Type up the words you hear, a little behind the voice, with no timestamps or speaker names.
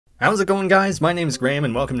How's it going, guys? My name is Graham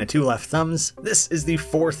and welcome to Two Left Thumbs. This is the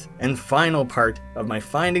fourth and final part of my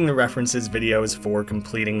Finding the References videos for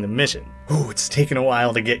completing the mission. Oh, it's taken a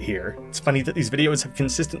while to get here. It's funny that these videos have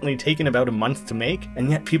consistently taken about a month to make,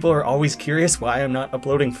 and yet people are always curious why I'm not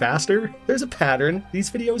uploading faster. There's a pattern.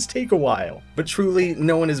 These videos take a while. But truly,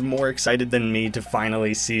 no one is more excited than me to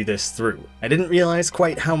finally see this through. I didn't realize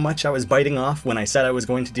quite how much I was biting off when I said I was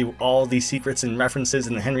going to do all the secrets and references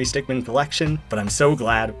in the Henry Stickmin Collection, but I'm so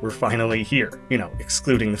glad we're finally here. You know,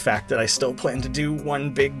 excluding the fact that I still plan to do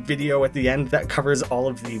one big video at the end that covers all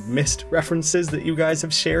of the missed references that you guys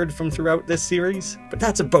have shared from throughout this series. But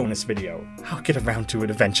that's a bonus video. I'll get around to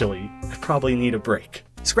it eventually. I probably need a break.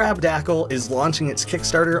 Scrabdackle is launching its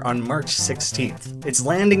Kickstarter on March 16th. Its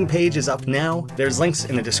landing page is up now. There's links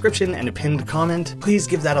in the description and a pinned comment. Please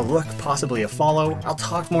give that a look, possibly a follow. I'll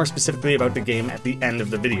talk more specifically about the game at the end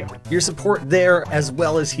of the video. Your support there, as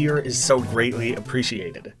well as here, is so greatly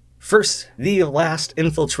appreciated. First, the last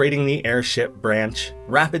infiltrating the airship branch,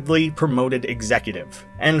 rapidly promoted executive.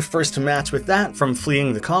 And first to match with that from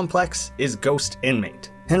fleeing the complex is Ghost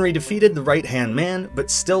Inmate. Henry defeated the right-hand man, but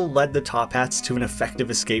still led the Top Hats to an effective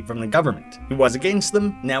escape from the government. He was against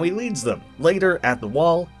them, now he leads them. Later, at the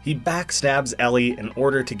wall, he backstabs Ellie in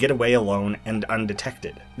order to get away alone and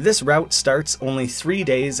undetected. This route starts only 3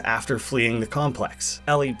 days after fleeing the complex.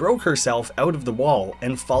 Ellie broke herself out of the wall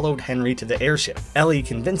and followed Henry to the airship. Ellie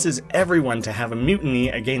convinces everyone to have a mutiny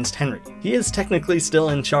against Henry. He is technically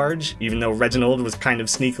still in charge, even though Reginald was kind of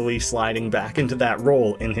sneakily sliding back into that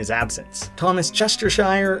role in his absence. Thomas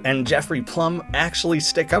Chestershire and Jeffrey Plum actually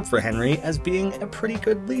stick up for Henry as being a pretty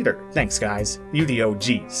good leader. Thanks guys, you the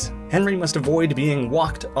OGs. Henry must avoid being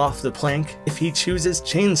walked off the plank if he chooses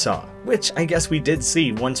chainsaw, which I guess we did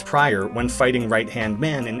see once prior when fighting right-hand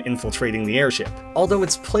man and infiltrating the airship. Although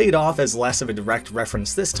it's played off as less of a direct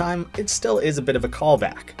reference this time, it still is a bit of a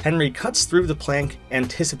callback. Henry cuts through the plank,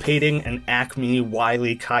 anticipating an Acme Wile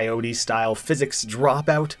E. Coyote style physics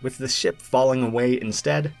dropout with the ship falling away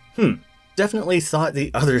instead. Definitely thought the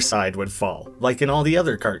other side would fall, like in all the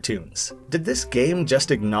other cartoons. Did this game just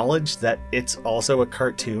acknowledge that it's also a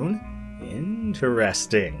cartoon?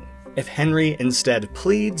 Interesting. If Henry instead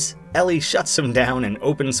pleads, Ellie shuts him down and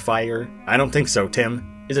opens fire. I don't think so,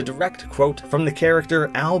 Tim. Is a direct quote from the character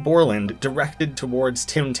Al Borland directed towards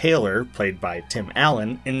Tim Taylor, played by Tim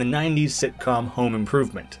Allen, in the 90s sitcom Home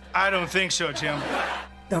Improvement. I don't think so, Tim.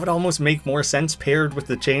 That would almost make more sense paired with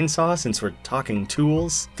the chainsaw since we're talking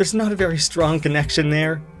tools. There's not a very strong connection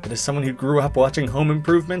there, but as someone who grew up watching Home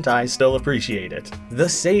Improvement, I still appreciate it. The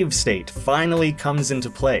save state finally comes into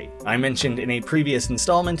play. I mentioned in a previous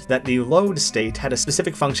installment that the load state had a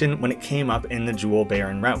specific function when it came up in the Jewel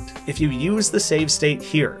Baron route. If you use the save state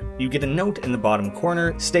here, you get a note in the bottom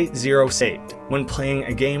corner, state 0 saved. When playing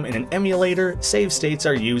a game in an emulator, save states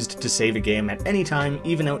are used to save a game at any time,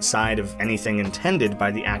 even outside of anything intended by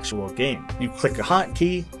the actual game. You click a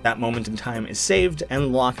hotkey, that moment in time is saved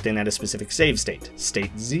and locked in at a specific save state.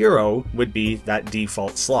 State 0 would be that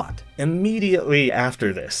default slot. Immediately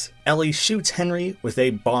after this, Ellie shoots Henry with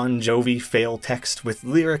a Bon Jovi fail text with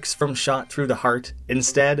lyrics from Shot Through the Heart.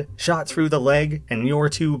 Instead, shot through the leg and you're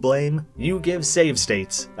to blame. You give save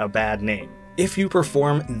states a bad name. If you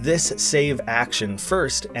perform this save action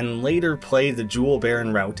first and later play the Jewel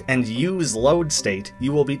Baron route and use load state,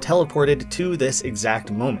 you will be teleported to this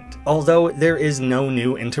exact moment. Although there is no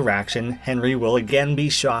new interaction, Henry will again be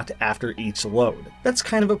shot after each load. That's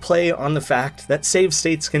kind of a play on the fact that save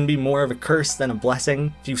states can be more of a curse than a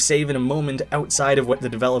blessing. If you save in a moment outside of what the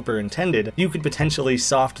developer intended, you could potentially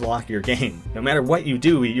soft lock your game. No matter what you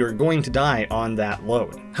do, you're going to die on that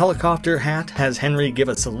load. Helicopter Hat has Henry give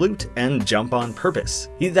a salute and jump on purpose.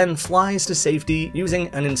 He then flies to safety using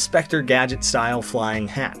an Inspector Gadget style flying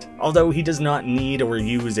hat, although he does not need or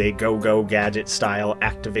use a Go-Go Gadget style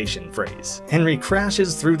activation phrase. Henry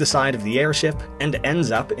crashes through the side of the airship and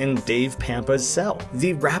ends up in Dave Pampa's cell.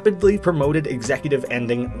 The rapidly promoted executive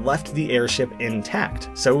ending left the airship intact,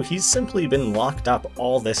 so he's simply been locked up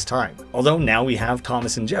all this time, although now we have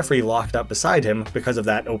Thomas and Jeffrey locked up beside him because of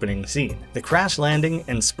that opening scene. The crash landing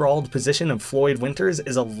and sprawled position of Floyd Winters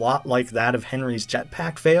is a lot like that of Henry's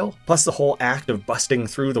jetpack fail, plus the whole act of busting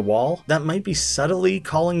through the wall. That might be subtly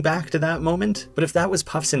calling back to that moment, but if that was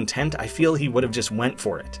Puff's intent, I feel he would have just went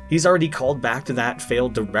for it. He's already called back to that fail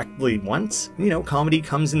directly once. You know, comedy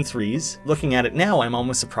comes in threes. Looking at it now, I'm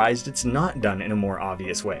almost surprised it's not done in a more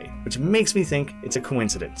obvious way, which makes me think it's a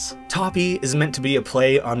coincidence. Toppy is meant to be a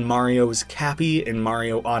play on Mario's Cappy in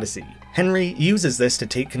Mario Odyssey. Henry uses this to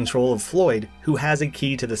take control of Floyd, who has a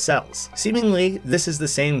key to the cells. Seemingly, this is the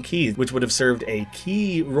same key which would have served a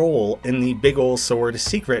key role in the Big Ol' Sword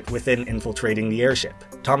secret within infiltrating the airship.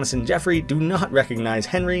 Thomas and Jeffrey do not recognize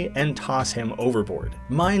Henry and toss him overboard.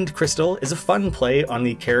 Mind Crystal is a fun play on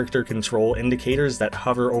the character control indicators that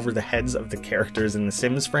hover over the heads of the characters in the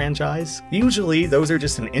Sims franchise. Usually, those are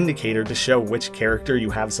just an indicator to show which character you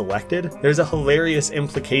have selected. There's a hilarious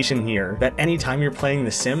implication here that anytime you're playing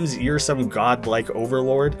The Sims, you're some godlike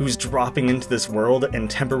overlord who's dropping into this world and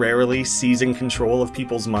temporarily seizing control of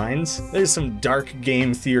people's minds. There's some dark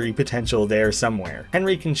game theory potential there somewhere.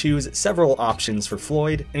 Henry can choose several options for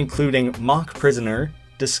Floyd, including Mock Prisoner,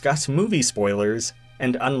 Discuss Movie Spoilers,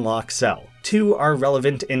 and Unlock Cell. 2 are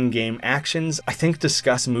relevant in-game actions. I think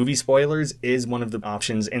Discuss Movie Spoilers is one of the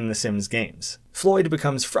options in The Sims games. Floyd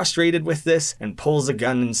becomes frustrated with this and pulls a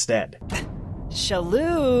gun instead.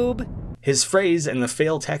 Shaloob! His phrase and the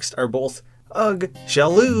fail text are both Ugh,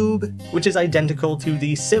 Shaloob, which is identical to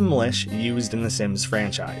the Simlish used in the Sims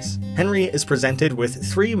franchise. Henry is presented with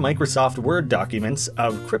 3 Microsoft Word documents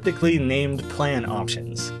of cryptically named plan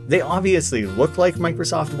options. They obviously look like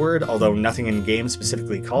Microsoft Word, although nothing in game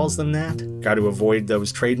specifically calls them that. Got to avoid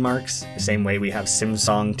those trademarks, the same way we have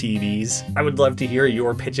Simsong TVs. I would love to hear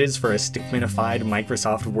your pitches for a Stickminified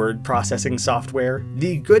Microsoft Word processing software.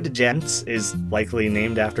 The Good Gents is likely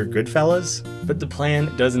named after Goodfellas, but the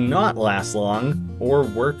plan does not last long, or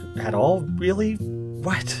work at all, really?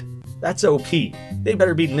 What? That's OP. They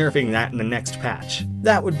better be nerfing that in the next patch.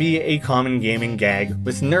 That would be a common gaming gag,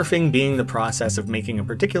 with nerfing being the process of making a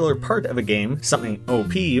particular part of a game something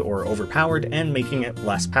OP or overpowered and making it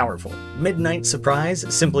less powerful. Midnight Surprise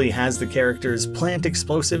simply has the characters plant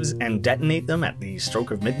explosives and detonate them at the stroke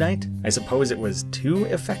of midnight. I suppose it was too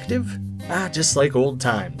effective? Just like old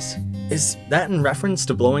times. Is that in reference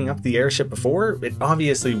to blowing up the airship before? It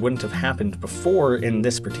obviously wouldn't have happened before in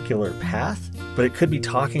this particular path, but it could be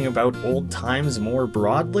talking about old times more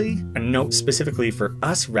broadly? A note specifically for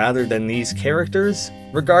us rather than these characters?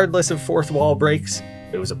 Regardless of fourth wall breaks,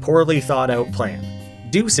 it was a poorly thought out plan.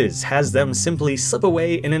 Deuces has them simply slip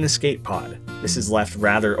away in an escape pod. This is left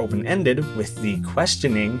rather open-ended with the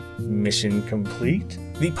questioning, mission complete?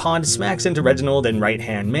 The pod smacks into Reginald and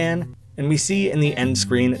right-hand man, and we see in the end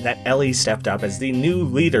screen that Ellie stepped up as the new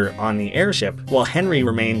leader on the airship, while Henry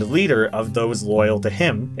remained leader of those loyal to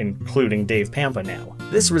him, including Dave Pampa now.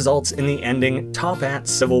 This results in the ending Top At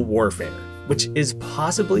Civil Warfare, which is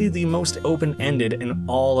possibly the most open-ended in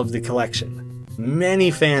all of the collection.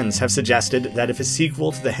 Many fans have suggested that if a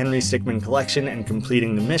sequel to the Henry Stickmin Collection and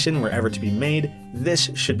completing the mission were ever to be made, this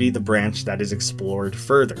should be the branch that is explored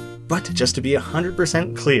further. But just to be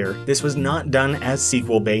 100% clear, this was not done as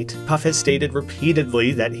sequel bait. Puff has stated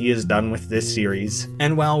repeatedly that he is done with this series,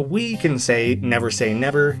 and while we can say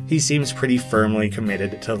never, he seems pretty firmly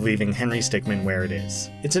committed to leaving Henry Stickmin where it is.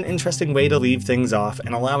 It's an interesting way to leave things off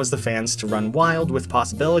and allows the fans to run wild with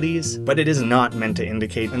possibilities, but it is not meant to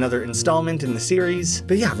indicate another installment in the series.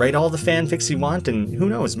 But yeah, write all the fanfics you want and who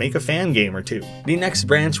knows, make a fan game or two. The next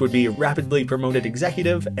branch would be rapidly promoted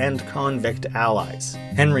executive and convict allies.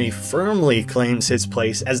 Henry firmly claims his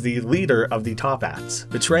place as the leader of the Top Ats,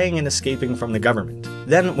 betraying and escaping from the government.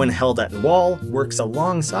 Then, when held at the wall, works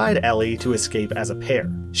alongside Ellie to escape as a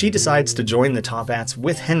pair. She decides to join the Top Ats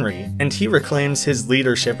with Henry, and he reclaims his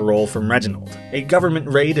leadership role from Reginald. A government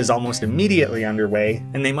raid is almost immediately underway,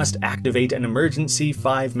 and they must activate an emergency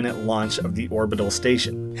 5-minute launch of the orbital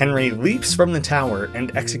station. Henry leaps from the tower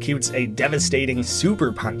and executes a devastating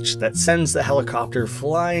super punch that sends the helicopter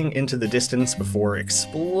flying into the distance before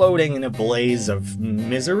exploding in a blaze of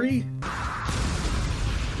misery?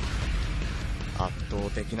 圧倒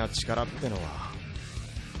的な力ってのは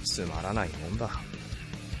つまらないもんだ。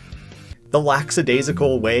 The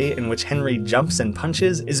lackadaisical way in which Henry jumps and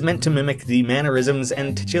punches is meant to mimic the mannerisms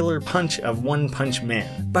and titular punch of One Punch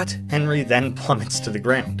Man, but Henry then plummets to the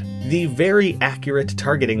ground. The very accurate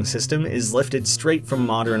targeting system is lifted straight from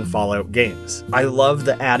modern Fallout games. I love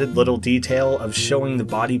the added little detail of showing the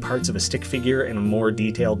body parts of a stick figure in a more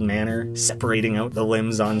detailed manner, separating out the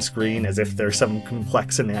limbs on screen as if they're some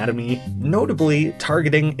complex anatomy. Notably,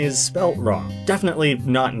 targeting is spelt wrong. Definitely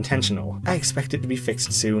not intentional. I expect it to be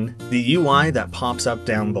fixed soon. The UI that pops up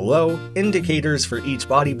down below, indicators for each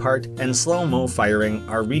body part, and slow-mo firing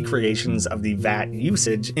are recreations of the VAT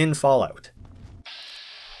usage in Fallout.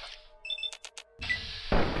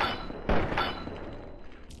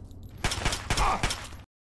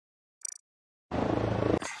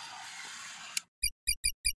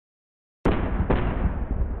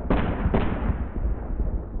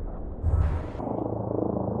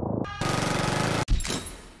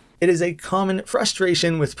 It is a common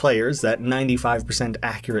frustration with players that 95%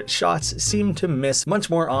 accurate shots seem to miss much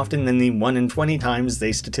more often than the 1 in 20 times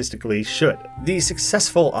they statistically should. The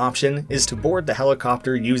successful option is to board the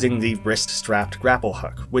helicopter using the wrist-strapped grapple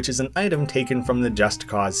hook, which is an item taken from the Just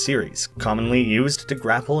Cause series, commonly used to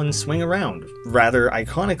grapple and swing around, rather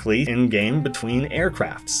iconically in-game between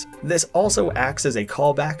aircrafts. This also acts as a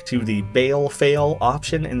callback to the bail-fail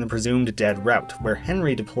option in the presumed dead route, where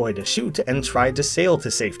Henry deployed a chute and tried to sail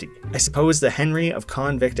to safety. I suppose the Henry of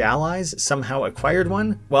convict allies somehow acquired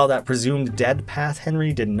one, while that presumed dead path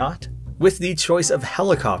Henry did not. With the choice of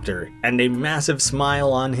helicopter and a massive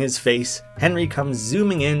smile on his face, Henry comes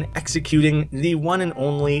zooming in, executing the one and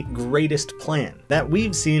only greatest plan that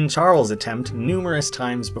we've seen Charles attempt numerous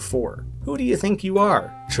times before. Who do you think you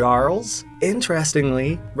are, Charles?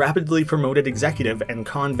 Interestingly, rapidly promoted executive and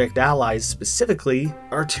convict allies specifically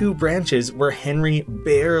are two branches where Henry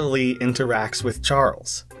barely interacts with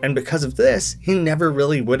Charles. And because of this, he never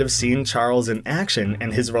really would have seen Charles in action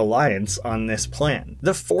and his reliance on this plan.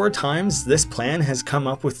 The 4 times this plan has come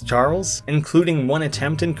up with Charles, including one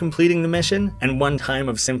attempt in completing the mission and one time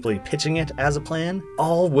of simply pitching it as a plan,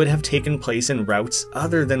 all would have taken place in routes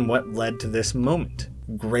other than what led to this moment.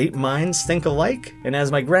 Great minds think alike, and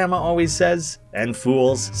as my grandma always says, and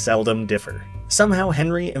fools seldom differ. Somehow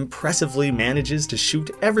Henry impressively manages to shoot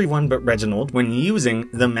everyone but Reginald when using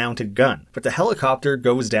the mounted gun, but the helicopter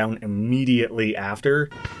goes down immediately after.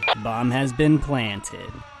 Bomb has been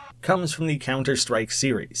planted. Comes from the Counter-Strike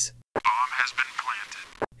series.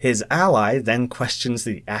 His ally then questions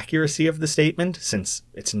the accuracy of the statement, since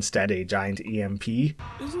it's instead a giant EMP.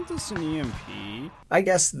 Isn't this an EMP? I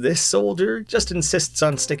guess this soldier just insists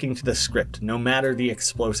on sticking to the script, no matter the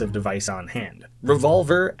explosive device on hand.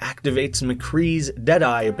 Revolver activates McCree's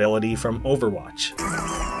Deadeye ability from Overwatch.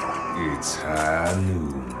 It's high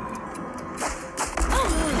noon.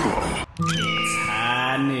 It's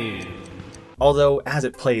high noon. Although, as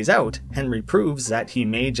it plays out, Henry proves that he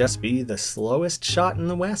may just be the slowest shot in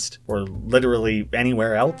the West, or literally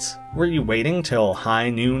anywhere else. Were you waiting till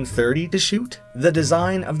high noon 30 to shoot? The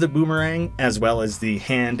design of the boomerang, as well as the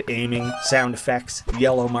hand aiming, sound effects,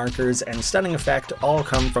 yellow markers, and stunning effect all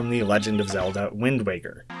come from The Legend of Zelda Wind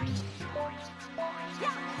Waker.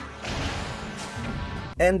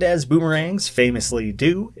 And as boomerangs famously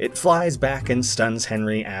do, it flies back and stuns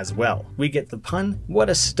Henry as well. We get the pun?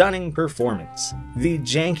 What a stunning performance. The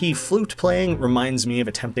janky flute playing reminds me of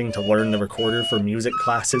attempting to learn the recorder for music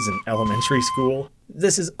classes in elementary school.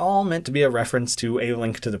 This is all meant to be a reference to A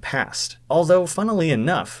Link to the Past. Although, funnily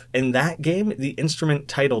enough, in that game, the instrument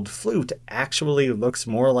titled flute actually looks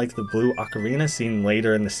more like the blue ocarina seen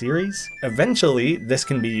later in the series. Eventually, this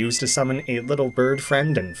can be used to summon a little bird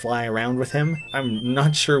friend and fly around with him. I'm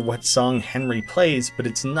not sure what song Henry plays, but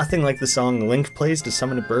it's nothing like the song Link plays to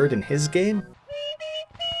summon a bird in his game.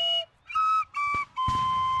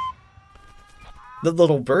 The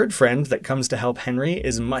little bird friend that comes to help Henry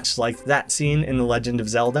is much like that scene in The Legend of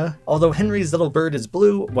Zelda, although Henry's little bird is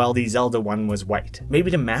blue while the Zelda one was white.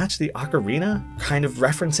 Maybe to match the ocarina? Kind of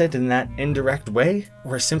reference it in that indirect way?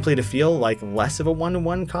 Or simply to feel like less of a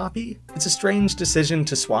one-to-one copy? It's a strange decision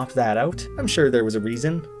to swap that out. I'm sure there was a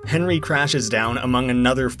reason. Henry crashes down among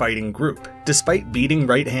another fighting group. Despite beating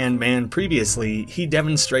Right-Hand Man previously, he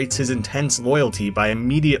demonstrates his intense loyalty by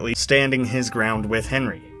immediately standing his ground with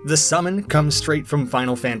Henry. The summon comes straight from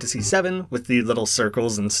Final Fantasy VII, with the little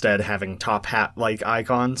circles instead having top hat-like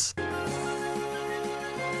icons.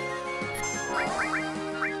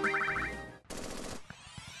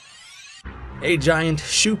 A giant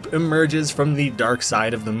shoop emerges from the dark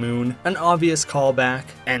side of the moon, an obvious callback,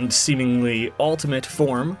 and seemingly ultimate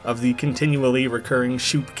form of the continually recurring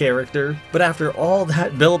shoop character, but after all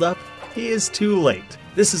that build-up, he is too late.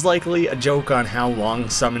 This is likely a joke on how long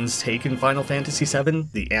summons take in Final Fantasy VII,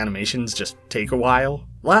 the animations just take a while.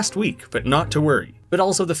 Last week, but not to worry. But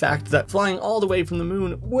also the fact that flying all the way from the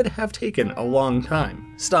moon would have taken a long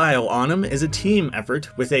time. Style on him is a team effort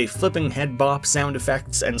with a flipping head bop, sound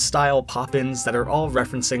effects, and style pop-ins that are all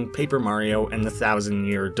referencing Paper Mario and the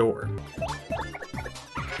Thousand-Year Door.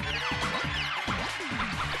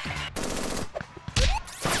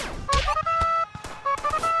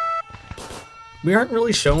 We aren't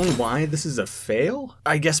really shown why this is a fail.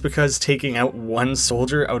 I guess because taking out one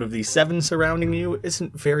soldier out of the 7 surrounding you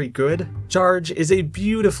isn't very good. Charge is a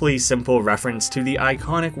beautifully simple reference to the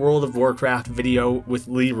iconic World of Warcraft video with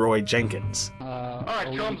Leroy Jenkins.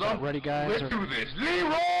 Alright, chums up. Ready, guys? Let's do this.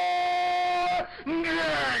 Leroy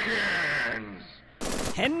Jenkins!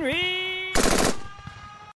 Henry!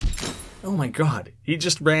 Oh my god, he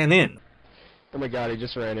just ran in. Oh my god, he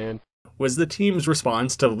just ran in. was the team's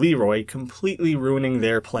response to Leroy completely ruining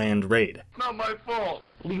their planned raid. Not my fault.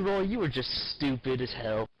 Leroy, you were just stupid as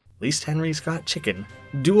hell. At least Henry's got chicken.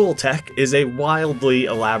 Dual Tech is a wildly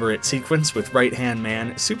elaborate sequence with Right-Hand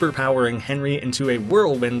Man superpowering Henry into a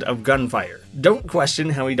whirlwind of gunfire. Don't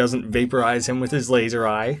question how he doesn't vaporize him with his laser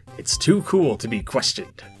eye. It's too cool to be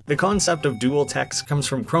questioned. The concept of dual techs comes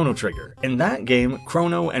from Chrono Trigger. In that game,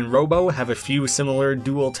 Chrono and Robo have a few similar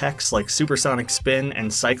dual techs like Supersonic Spin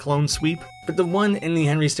and Cyclone Sweep, but the one in the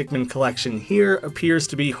Henry Stickmin Collection here appears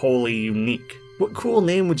to be wholly unique. What cool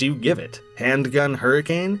name would you give it? Handgun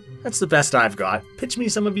Hurricane? That's the best I've got. Pitch me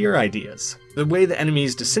some of your ideas. The way the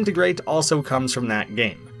enemies disintegrate also comes from that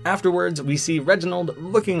game. Afterwards, we see Reginald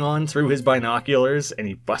looking on through his binoculars, and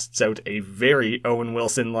he busts out a very Owen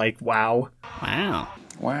Wilson-like wow. Wow.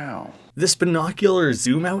 Wow. This binocular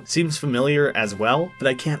zoom out seems familiar as well, but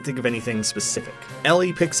I can't think of anything specific.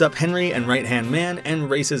 Ellie picks up Henry and Right-Hand Man and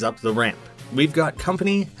races up the ramp. "We've got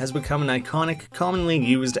company" has become an iconic, commonly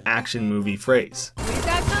used action movie phrase. We've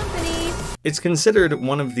got company! It's considered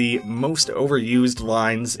one of the most overused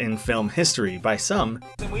lines in film history by some,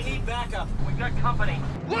 We need backup. We've got company.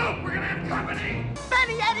 Luke, we're gonna have company!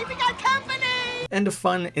 Benny, Eddie, we got company! and a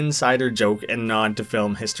fun insider joke and nod to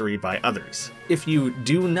film history by others. If you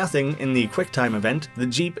do nothing in the QuickTime event, the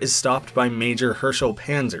Jeep is stopped by Major Herschel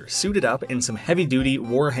Panzer, suited up in some heavy-duty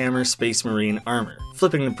Warhammer Space Marine armor.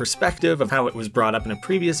 Flipping the perspective of how it was brought up in a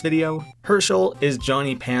previous video, Herschel is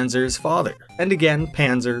Johnny Panzer's father. And again,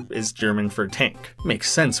 Panzer is German for tank.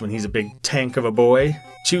 Makes sense when he's a big tank of a boy.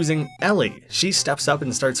 Choosing Ellie, she steps up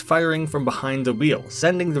and starts firing from behind the wheel,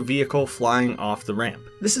 sending the vehicle flying off the ramp.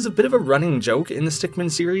 This is a bit of a running joke in the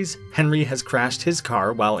Stickmin series. Henry has crashed his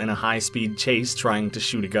car while in a high-speed chase trying to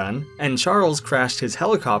shoot a gun, and Charles crashed his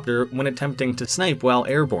helicopter when attempting to snipe while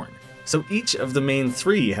airborne. So each of the main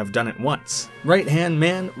three have done it once. Right-Hand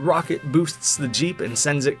Man rocket boosts the Jeep and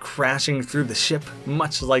sends it crashing through the ship,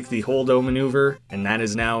 much like the Holdo maneuver, and that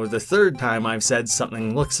is now the third time I've said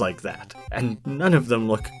something looks like that. And none of them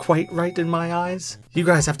look quite right in my eyes. You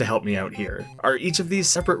guys have to help me out here. Are each of these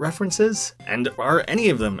separate references? And are any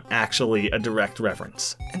of them actually a direct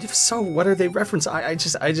reference? And if so, what are they reference? I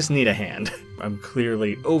just need a hand. I'm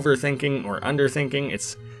clearly overthinking or underthinking.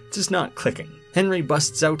 It's just not clicking. Henry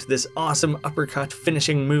busts out this awesome uppercut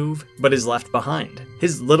finishing move, but is left behind.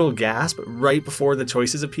 His little gasp right before the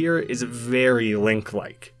choices appear is very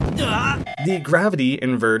Link-like. The gravity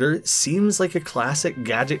inverter seems like a classic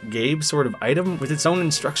Gadget Gabe sort of item with its own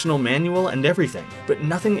instructional manual and everything, but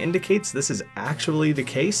nothing indicates this is actually the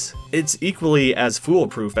case. It's equally as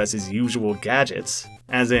foolproof as his usual gadgets,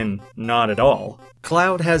 as in, not at all.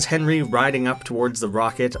 Cloud has Henry riding up towards the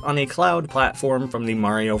rocket on a Cloud platform from the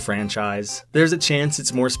Mario franchise. There's a chance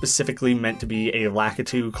it's more specifically meant to be a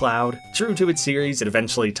Lakitu Cloud. True to its series, it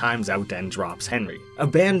eventually times out and drops Henry.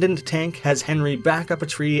 Abandoned Tank has Henry back up a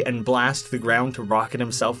tree and blast the ground to rocket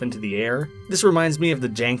himself into the air. This reminds me of the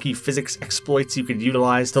janky physics exploits you could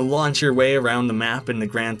utilize to launch your way around the map in the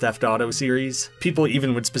Grand Theft Auto series. People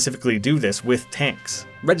even would specifically do this with tanks.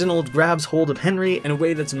 Reginald grabs hold of Henry in a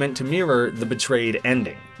way that's meant to mirror the betrayed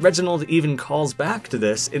ending. Reginald even calls back to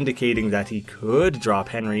this, indicating that he could drop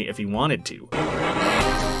Henry if he wanted to.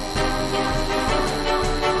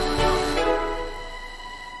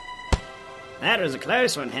 That was a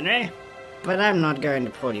close one, Henry. But I'm not going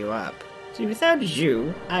to pull you up. See, without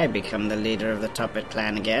you, I become the leader of the Tuppet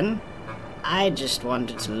clan again. I just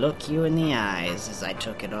wanted to look you in the eyes as I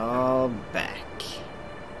took it all back.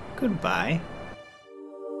 Goodbye.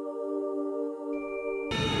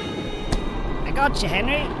 I got you,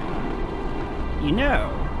 Henry. You know,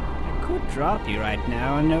 I could drop you right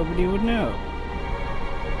now and nobody would know.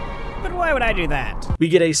 But why would I do that? We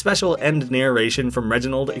get a special end narration from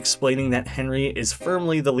Reginald explaining that Henry is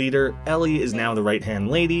firmly the leader, Ellie is now the right-hand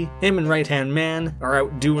lady, him and right-hand man are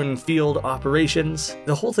out doing field operations.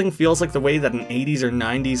 The whole thing feels like the way that an 80s or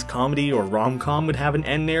 90s comedy or rom-com would have an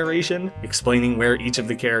end narration, explaining where each of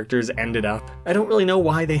the characters ended up. I don't really know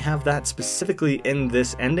why they have that specifically in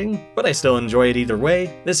this ending, but I still enjoy it either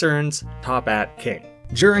way. This earns Top at King.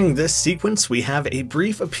 During this sequence, we have a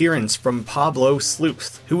brief appearance from Pablo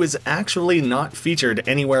Sleuth, who is actually not featured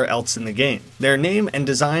anywhere else in the game. Their name and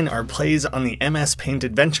design are plays on the MS Paint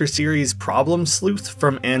Adventure series Problem Sleuth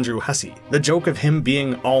from Andrew Hussey. The joke of him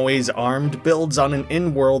being always armed builds on an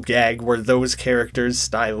in-world gag where those characters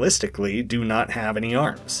stylistically do not have any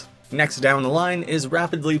arms. Next down the line is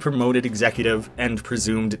rapidly promoted executive and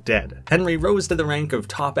presumed dead. Henry rose to the rank of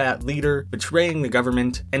top-at leader, betraying the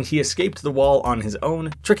government, and he escaped the wall on his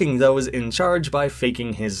own, tricking those in charge by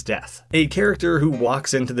faking his death. A character who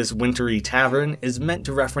walks into this wintry tavern is meant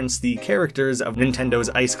to reference the characters of Nintendo's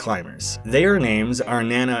Ice Climbers. Their names are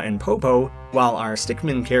Nana and Popo, while our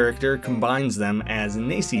Stickmin character combines them as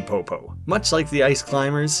Nacy Popo. Much like the Ice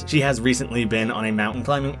Climbers, she has recently been on a mountain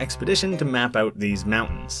climbing expedition to map out these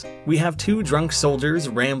mountains. We have two drunk soldiers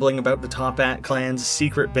rambling about the Top-At clan's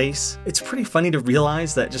secret base. It's pretty funny to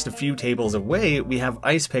realize that just a few tables away, we have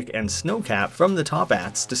Icepick and Snowcap from the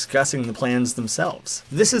Top-Ats discussing the plans themselves.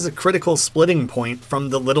 This is a critical splitting point from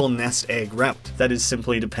the Little Nest Egg route that is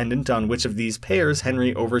simply dependent on which of these pairs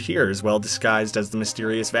Henry overhears while disguised as the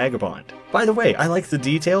mysterious vagabond. By the way, I like the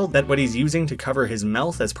detail that what he's using to cover his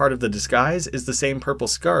mouth as part of the disguise is the same purple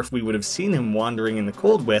scarf we would have seen him wandering in the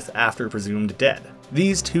cold with after presumed dead.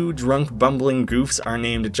 These two drunk bumbling goofs are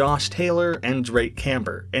named Josh Taylor and Drake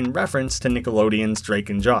Camper, in reference to Nickelodeon's Drake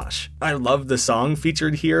and Josh. I love the song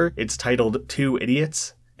featured here. It's titled Two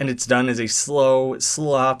Idiots, and it's done as a slow,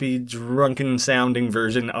 sloppy, drunken-sounding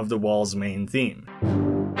version of the Wall's main theme.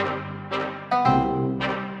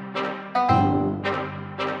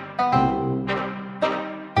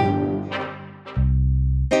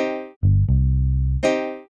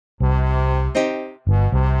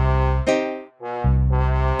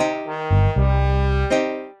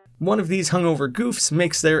 One of these hungover goofs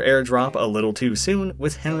makes their airdrop a little too soon,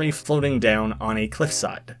 with Henry floating down on a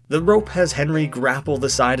cliffside. The rope has Henry grapple the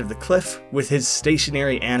side of the cliff, with his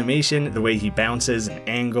stationary animation, the way he bounces and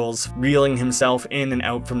angles, reeling himself in and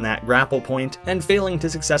out from that grapple point, and failing to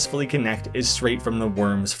successfully connect is straight from the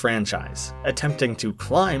Worms franchise. Attempting to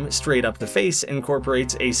climb straight up the face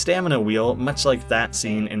incorporates a stamina wheel, much like that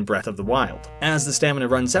seen in Breath of the Wild. As the stamina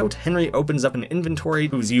runs out, Henry opens up an inventory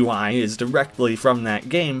whose UI is directly from that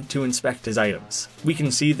game to inspect his items. We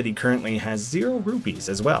can see that he currently has 0 rupees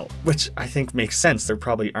as well, which I think makes sense. There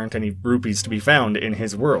probably aren't any rupees to be found in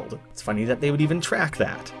his world. It's funny that they would even track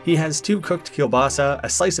that. He has 2 cooked kielbasa, a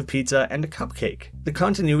slice of pizza, and a cupcake. The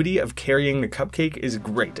continuity of carrying the cupcake is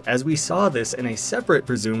great, as we saw this in a separate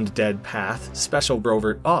presumed dead path, Special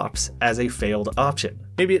Brovert Ops, as a failed option.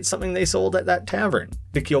 Maybe it's something they sold at that tavern.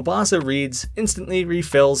 The kielbasa reads, instantly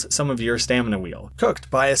refills some of your stamina wheel,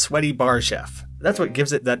 cooked by a sweaty bar chef. That's what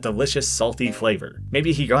gives it that delicious salty flavor.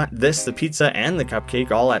 Maybe he got this, the pizza, and the cupcake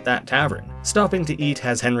all at that tavern. Stopping to eat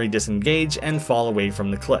has Henry disengage and fall away from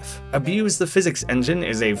the cliff. Abuse the physics engine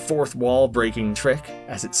is a fourth wall breaking trick,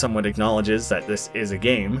 as it somewhat acknowledges that this is a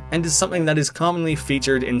game, and is something that is commonly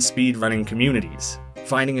featured in speedrunning communities.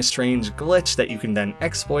 Finding a strange glitch that you can then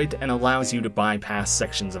exploit and allows you to bypass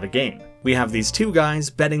sections of a game. We have these two guys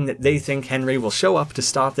betting that they think Henry will show up to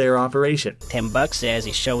stop their operation. $10 says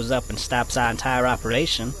he shows up and stops our entire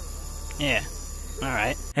operation. Yeah,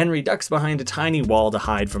 alright. Henry ducks behind a tiny wall to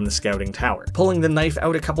hide from the scouting tower. Pulling the knife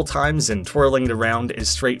out a couple times and twirling it around is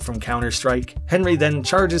straight from Counter-Strike. Henry then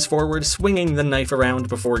charges forward, swinging the knife around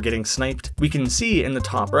before getting sniped. We can see in the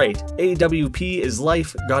top right, AWP is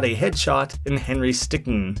life, got a headshot, and Henry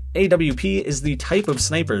Stickmin. AWP is the type of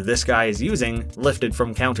sniper this guy is using, lifted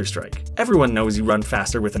from Counter-Strike. Everyone knows you run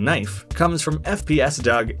faster with a knife. Comes from FPS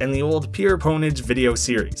Doug and the old Pure Ponage video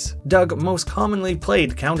series. Doug most commonly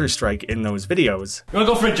played Counter-Strike in those videos. You wanna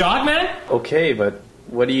go for a jog, man? Okay, but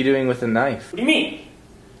what are you doing with a knife? What do you mean?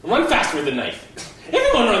 Run faster with a knife.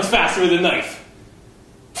 Everyone runs faster with a knife.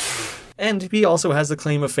 And he also has the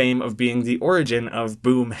claim of fame of being the origin of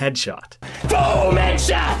Boom Headshot. Boom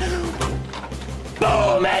headshot!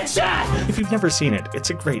 Boom headshot! If you've never seen it,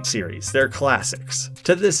 it's a great series. They're classics.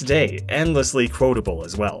 To this day, endlessly quotable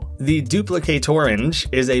as well. The Duplicatorange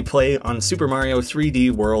is a play on Super Mario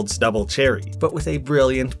 3D World's Double Cherry, but with a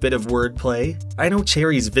brilliant bit of wordplay. I know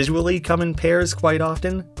cherries visually come in pairs quite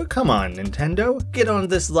often, but come on, Nintendo, get on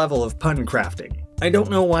this level of pun crafting. I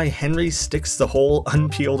don't know why Henry sticks the whole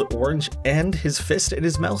unpeeled orange and his fist in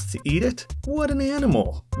his mouth to eat it. What an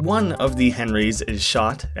animal. One of the Henrys is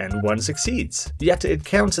shot and one succeeds. Yet it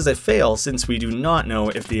counts as a fail since we do not know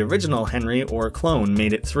if the original Henry or clone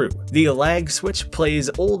made it through. The lag switch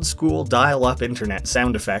plays old school dial-up internet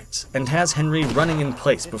sound effects and has Henry running in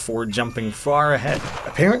place before jumping far ahead.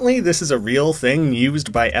 Apparently this is a real thing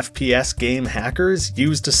used by FPS game hackers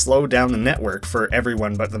used to slow down the network for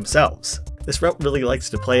everyone but themselves. This route really likes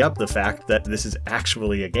to play up the fact that this is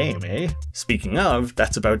actually a game, eh? Speaking of,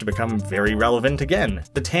 that's about to become very relevant again.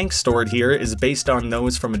 The tank stored here is based on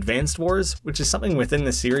those from Advanced Wars, which is something within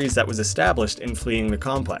the series that was established in Fleeing the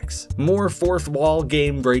Complex. More fourth wall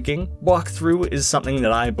game breaking, walkthrough is something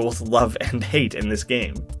that I both love and hate in this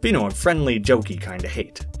game. But you know, a friendly, jokey kind of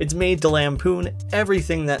hate. It's made to lampoon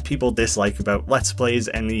everything that people dislike about Let's Plays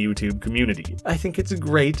and the YouTube community. I think it's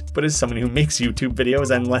great, but as someone who makes YouTube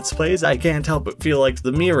videos and Let's Plays, I can't help but feel like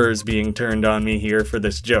the mirror is being turned on me here for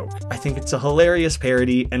this joke. I think it's a hilarious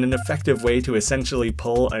parody and an effective way to essentially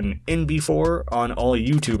pull an in before on all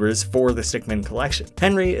YouTubers for the Stickmin Collection.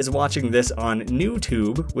 Henry is watching this on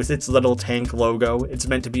NewTube with its little tank logo. It's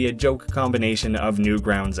meant to be a joke combination of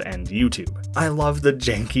Newgrounds and YouTube. I love the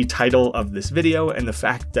janky title of this video and the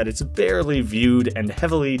fact that it's barely viewed and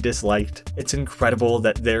heavily disliked. It's incredible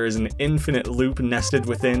that there is an infinite loop nested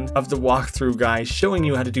within of the walkthrough guy showing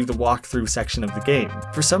you how to do the walkthrough section of the game.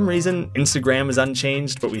 For some reason, Instagram is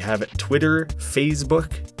unchanged, but we have Twitter,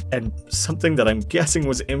 Facebook, and something that I'm guessing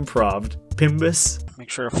was improv, Pimbus. Make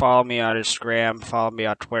sure to follow me on Instagram, follow me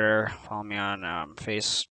on Twitter, follow me on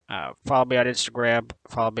follow me on Instagram,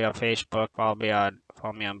 follow me on Facebook, follow me on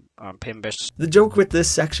Pimbus. The joke with this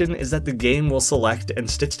section is that the game will select and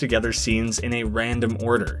stitch together scenes in a random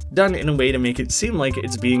order, done in a way to make it seem like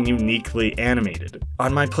it's being uniquely animated.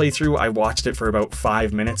 On my playthrough, I watched it for about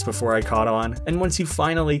 5 minutes before I caught on, and once you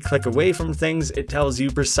finally click away from things, it tells you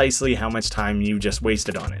precisely how much time you just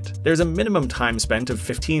wasted on it. There's a minimum time spent of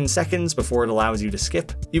 15 seconds before it allows you to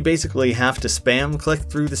skip. You basically have to spam click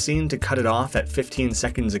through the scene to cut it off at 15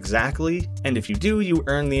 seconds exactly, and if you do, you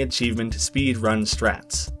earn the achievement Speedrun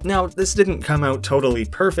Strats. Now, this didn't come out totally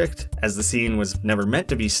perfect, as the scene was never meant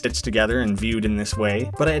to be stitched together and viewed in this way,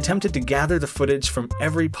 but I attempted to gather the footage from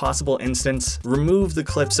every possible instance, remove the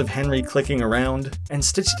clips of Henry clicking around, and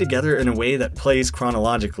stitch it together in a way that plays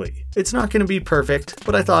chronologically. It's not going to be perfect,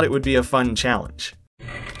 but I thought it would be a fun challenge.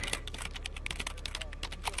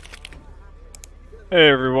 Hey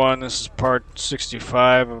everyone, this is part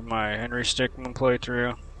 65 of my Henry Stickmin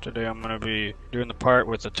playthrough. Today I'm going to be doing the part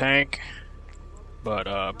with the tank.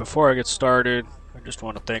 But before I get started, I just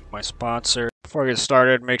want to thank my sponsor. Before I get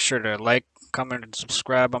started, make sure to like, comment, and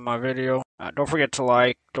subscribe on my video. Don't forget to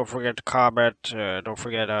like, don't forget to comment, don't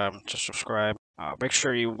forget to subscribe. Make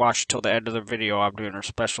sure you watch till the end of the video. I'm doing a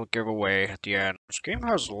special giveaway at the end. This game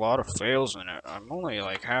has a lot of fails in it. I'm only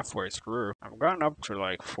like halfway through. I've gotten up to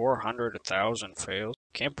like 400, 1,000 fails.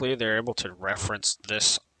 Can't believe they're able to reference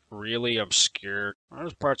this really obscure. Well,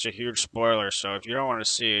 this part's a huge spoiler, so if you don't want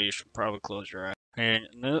to see it, you should probably close your eyes. And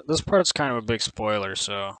this part's kind of a big spoiler,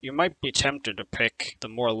 so you might be tempted to pick the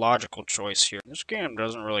more logical choice here. This game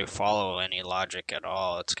doesn't really follow any logic at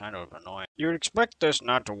all. It's kind of annoying. You would expect this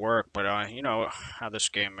not to work, but you know how this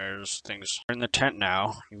game is. Things are in the tent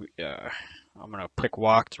now. I'm gonna click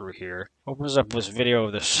walkthrough here. Opens up this video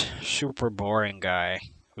of this super boring guy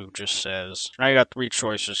who just says, now you got 3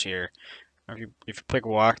 choices here. If you click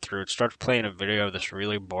walkthrough, it starts playing a video of this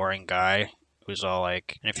really boring guy who's all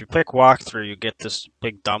like, and if you click walkthrough, you get this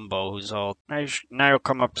big Dumbo who's all, now you'll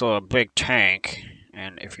come up to a big tank,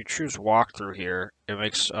 and if you choose walkthrough here, it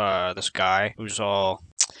makes this guy who's all,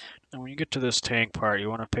 and when you get to this tank part, you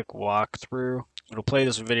want to pick walkthrough. It'll play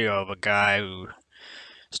this video of a guy who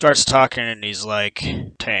starts talking and he's like,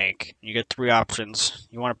 tank. You get 3 options.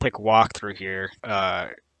 You want to pick walkthrough here.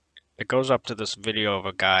 It goes up to this video of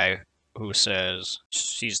a guy who says,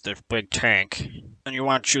 sees the big tank, and you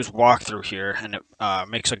want to choose walkthrough here, and it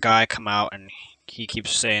makes a guy come out, and he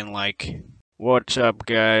keeps saying like, what's up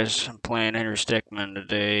guys, I'm playing Henry Stickmin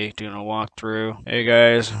today, doing a walkthrough. Hey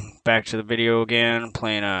guys, back to the video again,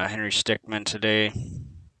 playing Henry Stickmin today.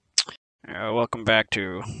 Welcome back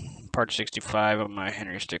to part 65 of my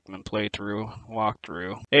Henry Stickmin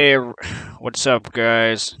walkthrough. Hey, what's up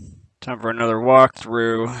guys? Time for another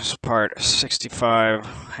walkthrough. This is part 65,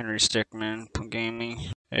 Henry Stickmin Gaming.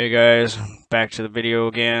 Hey guys, back to the video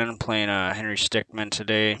again, playing Henry Stickmin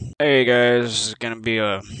today. Hey guys, this is gonna be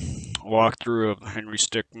a walkthrough of Henry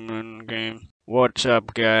Stickmin game. What's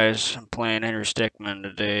up guys, I'm playing Henry Stickmin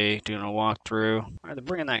today, doing a walkthrough. Alright, they're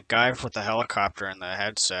bringing that guy with the helicopter and the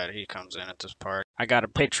headset. He comes in at this part. I got a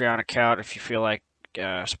Patreon account if you feel like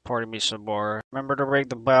supporting me some more. Remember to ring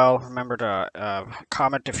the bell. Remember to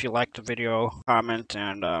comment if you liked the video. Comment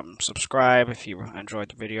and subscribe if you enjoyed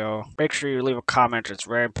the video. Make sure you leave a comment. It's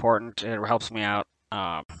very important. It helps me out.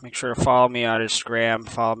 Make sure to follow me on Instagram.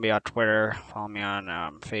 Follow me on Twitter. Follow me on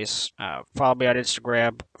follow me on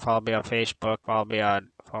Instagram. Follow me on Facebook. Follow me on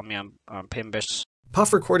Pimbus.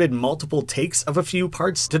 Puff recorded multiple takes of a few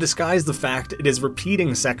parts to disguise the fact it is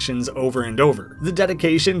repeating sections over and over. The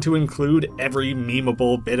dedication to include every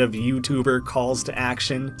memeable bit of YouTuber calls to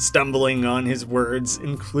action, stumbling on his words,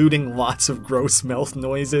 including lots of gross mouth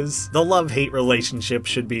noises. The love-hate relationship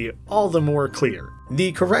should be all the more clear.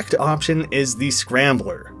 The correct option is the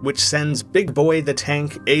Scrambler, which sends Big Boy the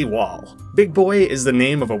tank AWOL. Big Boy is the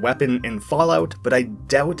name of a weapon in Fallout, but I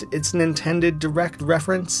doubt it's an intended direct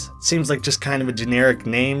reference. Seems like just kind of a generic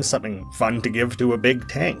name, something fun to give to a big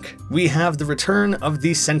tank. We have the return of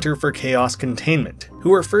the Center for Chaos Containment,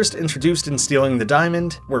 who were first introduced in Stealing the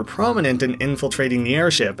Diamond, were prominent in infiltrating the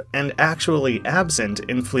airship, and actually absent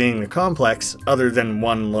in fleeing the complex other than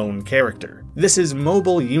one lone character. This is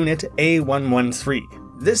Mobile Unit A113.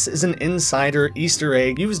 This is an insider Easter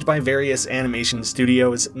egg used by various animation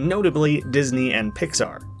studios, notably Disney and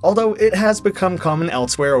Pixar. Although it has become common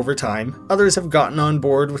elsewhere over time, others have gotten on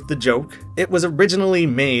board with the joke. It was originally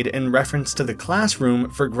made in reference to the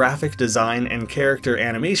classroom for graphic design and character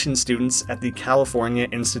animation students at the California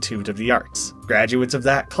Institute of the Arts. Graduates of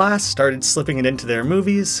that class started slipping it into their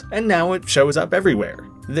movies, and now it shows up everywhere.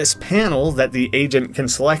 This panel that the agent can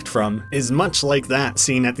select from is much like that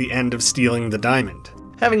seen at the end of Stealing the Diamond,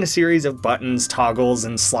 having a series of buttons, toggles,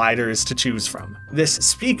 and sliders to choose from. This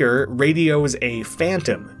speaker radios a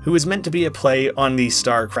phantom, who is meant to be a play on the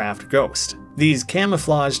StarCraft Ghost. These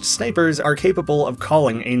camouflaged snipers are capable of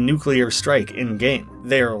calling a nuclear strike in-game.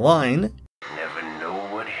 Their line, Never know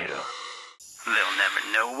what hit 'em. They'll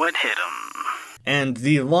never know what hit 'em. And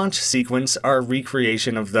the launch sequence are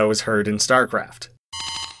recreation of those heard in StarCraft.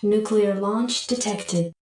 Nuclear launch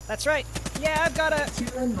detected. That's right. Yeah, I've got a...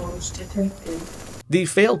 Launch detected. The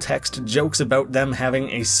fail text jokes about them having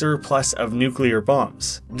a surplus of nuclear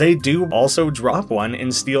bombs. They do also drop one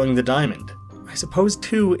in Stealing the Diamond. I suppose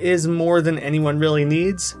 2 is more than anyone really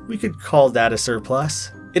needs. We could call that a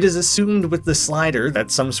surplus. It is assumed with the slider that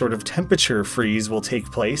some sort of temperature freeze will take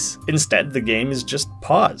place. Instead, the game is just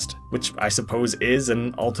paused, which I suppose is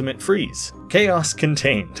an ultimate freeze. Chaos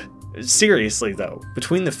contained. Seriously though,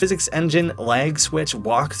 between the physics engine, lag switch,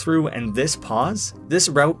 walkthrough, and this pause, this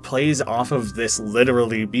route plays off of this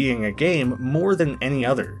literally being a game more than any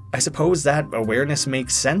other. I suppose that awareness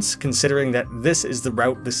makes sense considering that this is the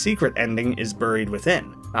route the secret ending is buried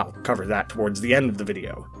within. I'll cover that towards the end of the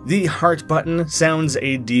video. The heart button sounds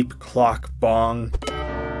a deep clock bong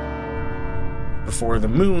before the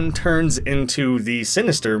moon turns into the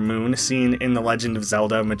sinister moon seen in The Legend of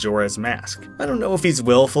Zelda Majora's Mask. I don't know if he's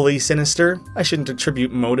willfully sinister. I shouldn't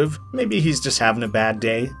attribute motive. Maybe he's just having a bad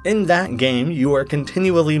day. In that game, you are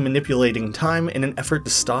continually manipulating time in an effort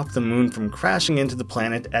to stop the moon from crashing into the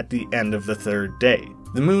planet at the end of the 3rd day.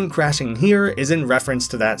 The moon crashing here is in reference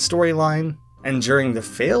to that storyline, and during the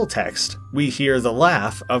fail text, we hear the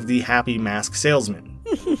laugh of the happy mask salesman.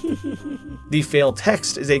 The fail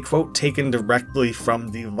text is a quote taken directly from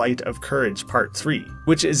The Light of Courage Part 3,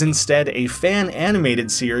 which is instead a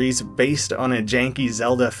fan-animated series based on a janky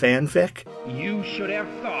Zelda fanfic. You should have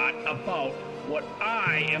thought about what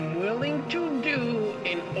I am willing to do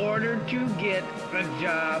in order to get the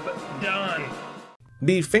job done.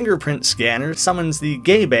 The fingerprint scanner summons the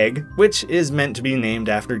Gabe egg, which is meant to be named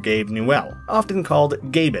after Gabe Newell, often called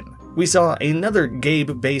Gaben. We saw another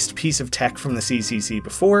Gabe-based piece of tech from the CCC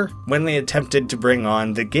before, when they attempted to bring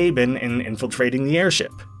on the Gaben in infiltrating the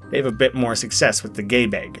airship. They have a bit more success with the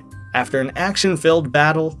Gabe egg. After an action-filled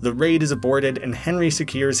battle, the raid is aborted and Henry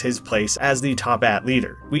secures his place as the Top At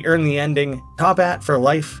leader. We earn the ending, Top At for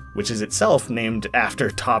Life, which is itself named after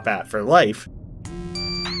Top At for Life.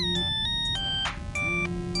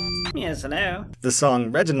 Yes, hello. The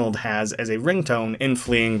song Reginald has as a ringtone in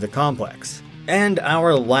fleeing the complex. And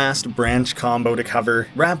our last branch combo to cover,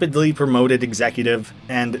 Rapidly Promoted Executive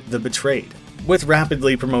and The Betrayed. With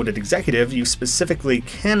Rapidly Promoted Executive, you specifically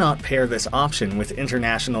cannot pair this option with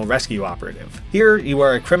International Rescue Operative. Here, you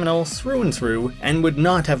are a criminal through and through, and would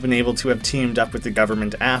not have been able to have teamed up with the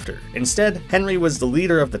government after. Instead, Henry was the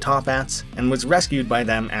leader of the Top Ats, and was rescued by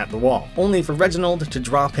them at the wall, only for Reginald to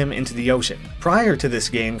drop him into the ocean. Prior to this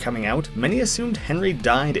game coming out, many assumed Henry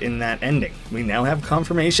died in that ending. We now have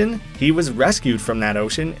confirmation he was rescued from that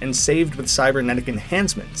ocean and saved with cybernetic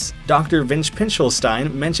enhancements. Dr. Vince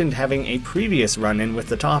Pinchelstein mentioned having a previous run-in with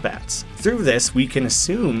the Top Ats. Through this, we can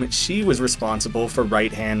assume she was responsible for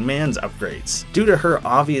right-hand man's upgrades. Due to her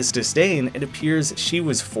obvious disdain, it appears she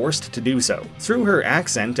was forced to do so. Through her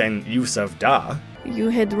accent and use of da, you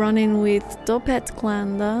had run-in with Top Hat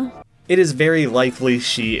clan, da? It is very likely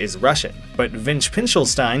she is Russian, but Vince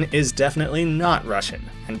Pinchelstein is definitely not Russian,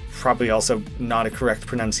 and probably also not a correct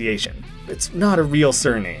pronunciation. It's not a real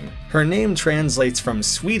surname. Her name translates from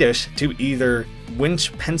Swedish to either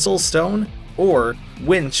Winch Pencil Stone or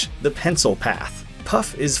Winch the Pencil Path.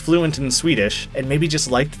 Puff is fluent in Swedish, and maybe just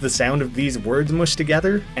liked the sound of these words mushed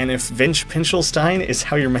together, and if Winch Pinchelstein is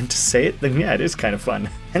how you're meant to say it, then yeah, it is kind of fun.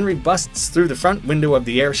 Henry busts through the front window of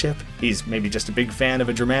the airship. He's maybe just a big fan of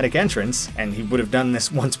a dramatic entrance, and he would have done this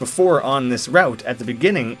once before on this route at the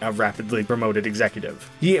beginning of Rapidly Promoted Executive.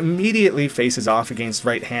 He immediately faces off against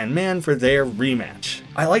Right Hand Man for their rematch.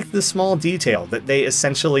 I like the small detail that they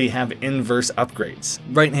essentially have inverse upgrades.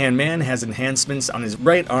 Right Hand Man has enhancements on his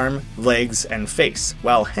right arm, legs, and face,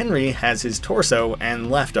 while Henry has his torso and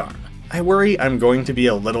left arm. I worry I'm going to be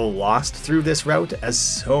a little lost through this route, as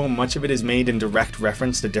so much of it is made in direct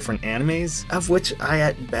reference to different animes, of which I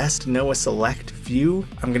at best know a select few.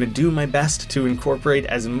 I'm gonna do my best to incorporate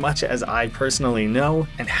as much as I personally know,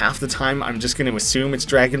 and half the time I'm just gonna assume it's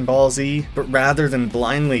Dragon Ball Z, but rather than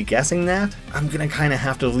blindly guessing that, I'm gonna kinda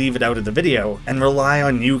have to leave it out of the video, and rely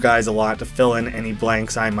on you guys a lot to fill in any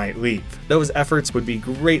blanks I might leave. Those efforts would be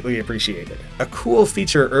greatly appreciated. A cool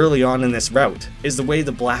feature early on in this route is the way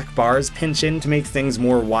the black bars pinch in to make things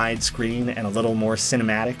more widescreen and a little more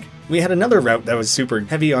cinematic. We had another route that was super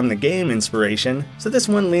heavy on the game inspiration, so this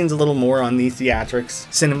one leans a little more on the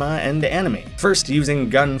theatrics, cinema, and anime. First, using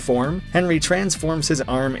gun form, Henry transforms his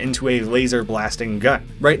arm into a laser blasting gun.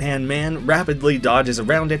 Right Hand Man rapidly dodges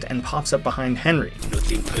around it and pops up behind Henry.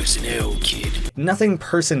 Nothing personnel, kid. Nothing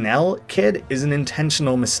personnel, kid is an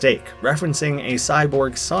intentional mistake, referencing a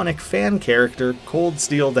cyborg Sonic fan character, Cold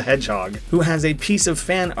Steel the Hedgehog, who has a piece of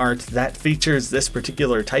fan art that features this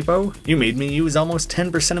particular typo. You made me use almost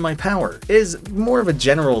 10% of my power is more of a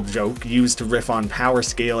general joke used to riff on power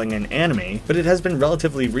scaling in anime, but it has been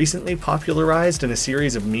relatively recently popularized in a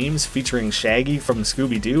series of memes featuring Shaggy from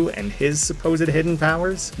Scooby-Doo and his supposed hidden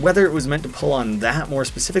powers. Whether it was meant to pull on that more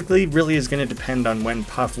specifically really is going to depend on when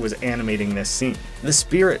Puff was animating this scene. The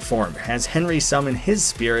spirit form has Henry summon his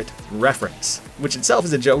spirit, Reference, which itself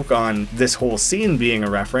is a joke on this whole scene being a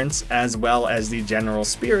reference, as well as the general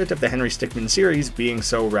spirit of the Henry Stickmin series being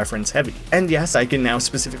so reference heavy. And yes, I can now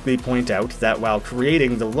specifically point out that while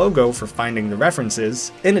creating the logo for finding the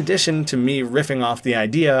references, in addition to me riffing off the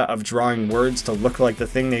idea of drawing words to look like the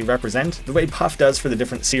thing they represent, the way Puff does for the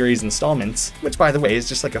different series installments, which by the way is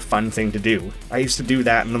just like a fun thing to do. I used to do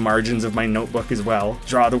that in the margins of my notebook as well,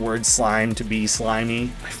 draw the word slime to be slimy.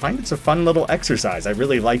 I find it's a fun little exercise. I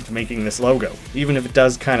really liked making this logo, even if it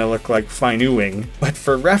does kind of look like finooing. But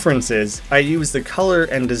for references, I use the color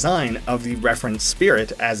and design of the reference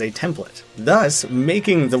spirit as a template, thus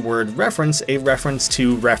making the word reference a reference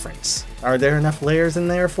to reference. Are there enough layers in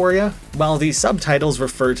there for you? While the subtitles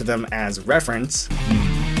refer to them as reference,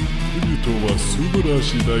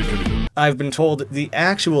 I've been told the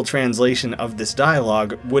actual translation of this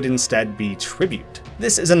dialogue would instead be tribute.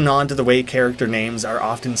 This is a nod to the way character names are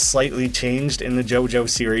often slightly changed in the JoJo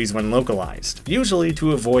series when localized, usually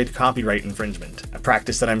to avoid copyright infringement, a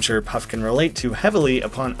practice that I'm sure Puff can relate to heavily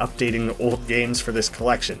upon updating the old games for this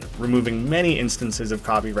collection, removing many instances of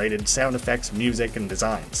copyrighted sound effects, music, and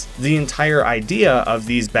designs. The entire idea of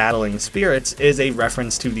these battling spirits is a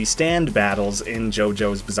reference to the stand battles in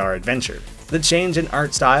JoJo's Bizarre Adventure. The change in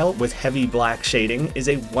art style with heavy black shading is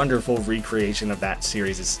a wonderful recreation of that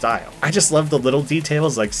series' style. I just love the little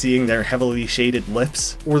details like seeing their heavily shaded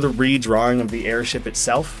lips, or the redrawing of the airship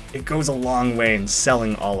itself. It goes a long way in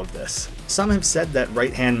selling all of this. Some have said that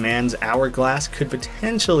Right Hand Man's hourglass could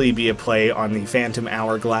potentially be a play on the Phantom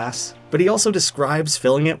Hourglass, but he also describes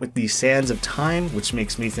filling it with the sands of time, which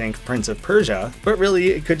makes me think Prince of Persia, but really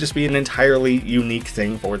it could just be an entirely unique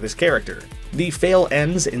thing for this character. The fail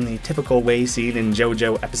ends in the typical way seen in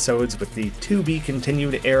JoJo episodes, with the to be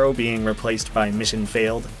continued arrow being replaced by mission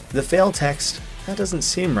failed. The fail text, that doesn't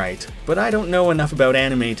seem right, but I don't know enough about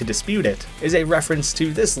anime to dispute it, is a reference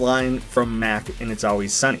to this line from Mac in It's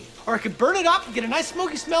Always Sunny. Or I could burn it up and get a nice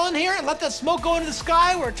smoky smell in here and let that smoke go into the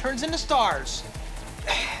sky where it turns into stars.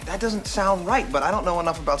 That doesn't sound right, but I don't know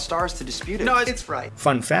enough about stars to dispute it. No, it's right.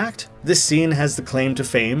 Fun fact, this scene has the claim to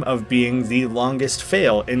fame of being the longest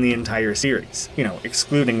fail in the entire series. You know,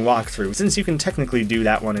 excluding walkthrough, since you can technically do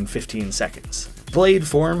that one in 15 seconds. Blade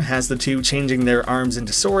form has the two changing their arms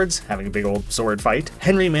into swords, having a big old sword fight.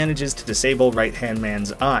 Henry manages to disable Right Hand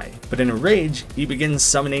Man's eye, but in a rage, he begins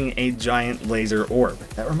summoning a giant laser orb.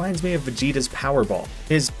 That reminds me of Vegeta's Power Ball.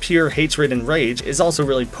 His pure hatred and rage is also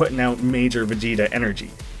really putting out major Vegeta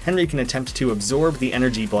energy. Henry can attempt to absorb the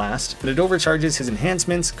energy blast, but it overcharges his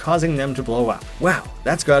enhancements, causing them to blow up. Wow,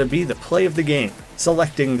 that's gotta be the play of the game.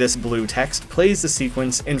 Selecting this blue text plays the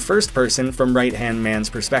sequence in first person from right-hand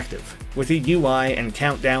man's perspective, with a UI and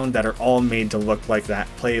countdown that are all made to look like that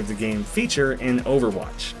play of the game feature in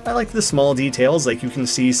Overwatch. I like the small details, like you can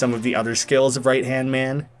see some of the other skills of right-hand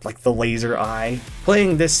man, like the laser eye.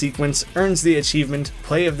 Playing this sequence earns the achievement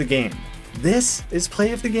Play of the Game. This is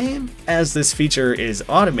Play of the Game? As this feature is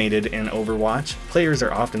automated in Overwatch, players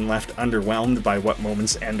are often left underwhelmed by what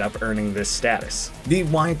moments end up earning this status. The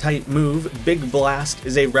Y-type move, Big Blast,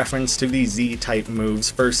 is a reference to the Z-type moves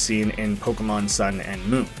first seen in Pokemon Sun and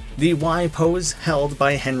Moon. The Y pose held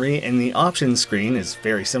by Henry in the options screen is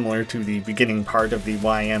very similar to the beginning part of the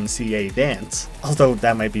YMCA dance, although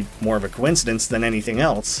that might be more of a coincidence than anything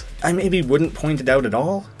else. I maybe wouldn't point it out at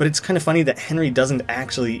all, but it's kind of funny that Henry doesn't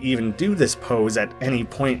actually even do this pose at any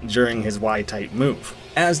point during his Y-type move.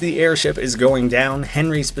 As the airship is going down,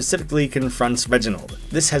 Henry specifically confronts Reginald.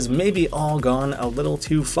 This has maybe all gone a little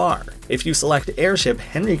too far. If you select airship,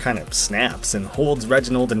 Henry kind of snaps and holds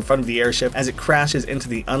Reginald in front of the airship as it crashes into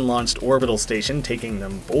the unlaunched orbital station, taking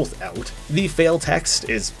them both out. The fail text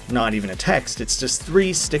is not even a text, it's just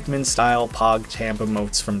 3 Stickmin-style PogChamp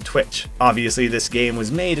emotes from Twitch. Obviously this game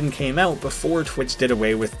was made and came out before Twitch did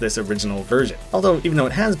away with this original version. Although, even though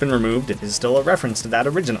it has been removed, it is still a reference to that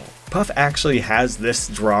original. Puff actually has this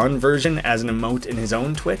drawn version as an emote in his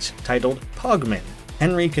own Twitch, titled Pogmin.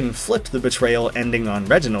 Henry can flip the betrayal ending on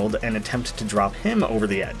Reginald and attempt to drop him over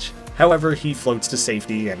the edge. However, he floats to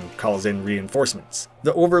safety and calls in reinforcements.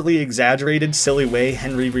 The overly exaggerated, silly way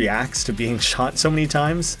Henry reacts to being shot so many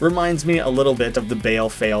times reminds me a little bit of the Bale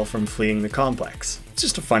fail from Fleeing the Complex. It's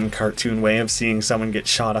just a fun cartoon way of seeing someone get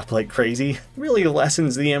shot up like crazy. It really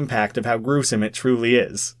lessens the impact of how gruesome it truly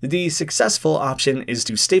is. The successful option is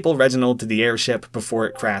to staple Reginald to the airship before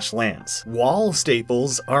it crash lands. Wall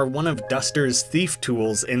staples are one of Duster's thief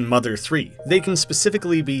tools in Mother 3. They can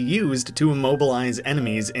specifically be used to immobilize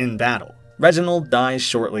enemies in battle. Reginald dies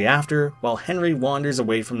shortly after, while Henry wanders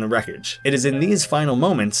away from the wreckage. It is in these final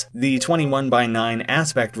moments, the 21:9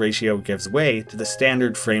 aspect ratio gives way to the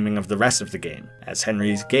standard framing of the rest of the game. As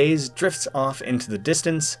Henry's gaze drifts off into the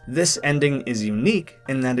distance, this ending is unique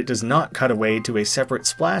in that it does not cut away to a separate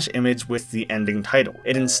splash image with the ending title.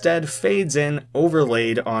 It instead fades in,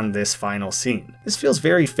 overlaid on this final scene. This feels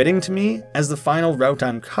very fitting to me, as the final route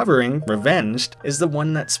I'm covering, Revenged, is the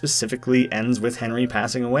one that specifically ends with Henry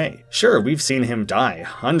passing away. Sure, we've seen him die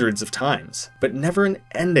hundreds of times, but never an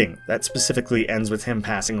ending that specifically ends with him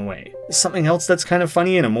passing away. Something else that's kind of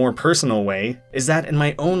funny in a more personal way is that in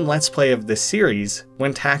my own Let's Play of this series,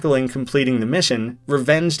 when tackling completing the mission,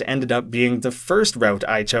 Revenged ended up being the first route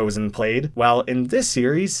I chose and played, while in this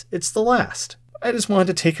series, it's the last. I just wanted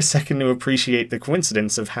to take a second to appreciate the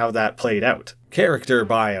coincidence of how that played out. Character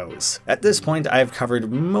bios. At this point, I've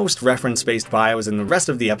covered most reference-based bios in the rest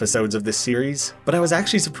of the episodes of this series, but I was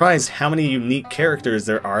actually surprised how many unique characters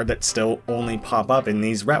there are that still only pop up in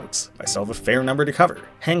these routes. I still have a fair number to cover.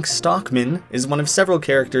 Henry Stickmin is one of several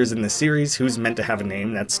characters in the series who's meant to have a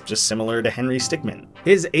name that's just similar to Henry Stickmin.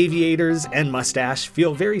 His aviators and mustache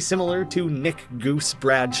feel very similar to Nick Goose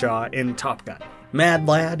Bradshaw in Top Gun. Mad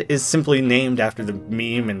Lad is simply named after the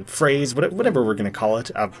meme and phrase, whatever we're gonna call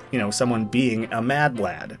it, of, someone being a mad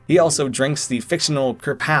lad. He also drinks the fictional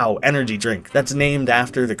Kerpow energy drink that's named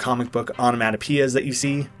after the comic book onomatopoeias that you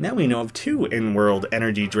see. Now we know of 2 in-world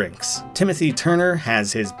energy drinks. Timothy Turner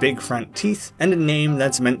has his big front teeth, and a name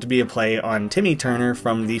that's meant to be a play on Timmy Turner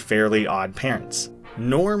from the Fairly Odd Parents.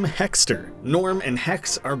 Norm Hexter. Norm and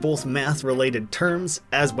Hex are both math-related terms,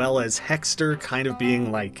 as well as Hexter kind of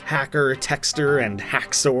being like hacker, texter, and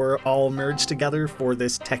hacksaw all merged together for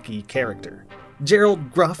this techie character. Gerald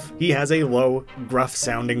Gruff. He has a low,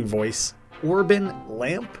 gruff-sounding voice. Orban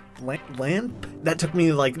Lamp? Lamp? That took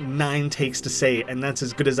me like 9 takes to say, and that's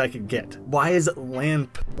as good as I could get. Why is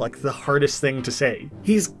lamp like the hardest thing to say?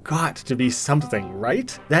 He's got to be something,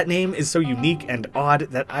 right? That name is so unique and odd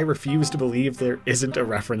that I refuse to believe there isn't a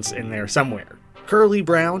reference in there somewhere. Curly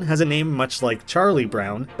Brown has a name much like Charlie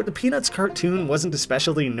Brown, but the Peanuts cartoon wasn't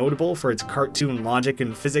especially notable for its cartoon logic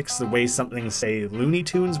and physics the way something, say, Looney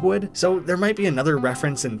Tunes would, so there might be another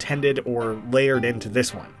reference intended or layered into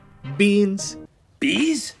this one. Beans.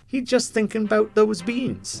 Bees? He just thinking about those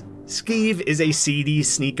beans. Skeeve is a seedy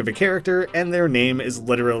sneak of a character, and their name is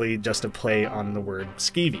literally just a play on the word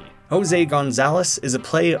skeevy. Jose Gonzalez is a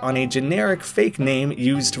play on a generic fake name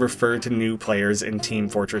used to refer to new players in Team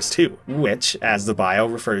Fortress 2, which, as the bio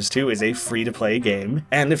refers to, is a free-to-play game,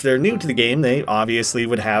 and if they're new to the game, they obviously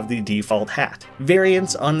would have the default hat.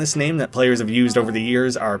 Variants on this name that players have used over the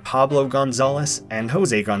years are Pablo Gonzalez and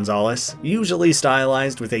Jose Gonzalez, usually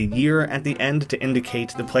stylized with a year at the end to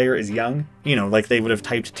indicate the player player is young. You know, like they would have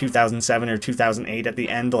typed 2007 or 2008 at the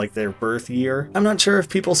end, like their birth year. I'm not sure if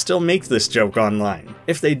people still make this joke online.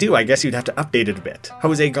 If they do, I guess you'd have to update it a bit.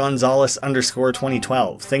 Jose Gonzalez _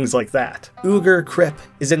 2012, things like that. Ogre Crip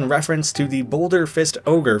is in reference to the Boulder Fist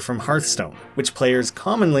Ogre from Hearthstone, which players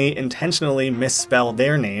commonly intentionally misspell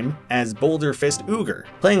their name as Boulder Fist Ogre,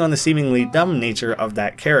 playing on the seemingly dumb nature of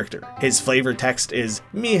that character. His flavor text is,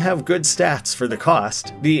 "Me have good stats for the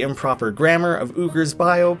cost." The improper grammar of Ogre's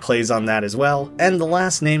bio plays on that as well, and the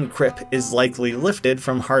last name Crip is likely lifted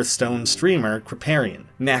from Hearthstone streamer Criparian.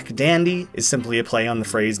 Mac Dandy is simply a play on the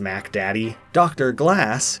phrase Mac Daddy. Dr.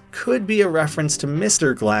 Glass could be a reference to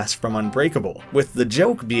Mr. Glass from Unbreakable, with the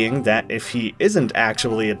joke being that if he isn't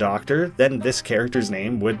actually a doctor, then this character's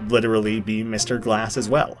name would literally be Mr. Glass as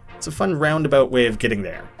well. It's a fun roundabout way of getting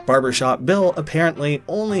there. Barbershop Bill apparently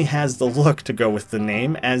only has the look to go with the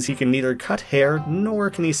name, as he can neither cut hair nor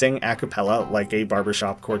can he sing a cappella like a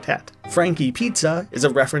barbershop quartet. Frankie Pizza is a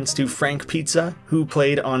reference to Frank Pizza, who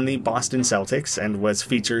played on the Boston Celtics and was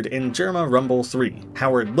featured in Germa Rumble 3.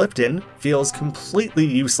 Howard Lipton feels completely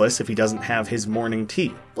useless if he doesn't have his morning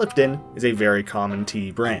tea. Lipton is a very common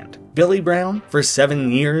tea brand. Billy Brown, for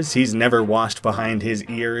 7 years he's never washed behind his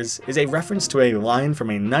ears, is a reference to a line from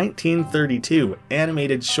a 1932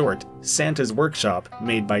 animated short, Santa's Workshop,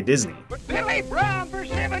 made by Disney. But Billy Brown for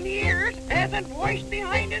 7 years hasn't washed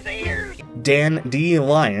behind his ears. Dan D.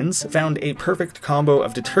 Lyons found a perfect combo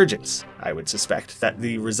of detergents. I would suspect that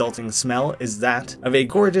the resulting smell is that of a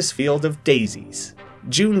gorgeous field of daisies.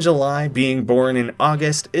 June July being born in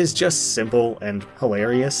August is just simple and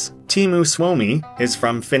hilarious. Teemu Suomi is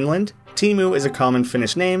from Finland. Teemu is a common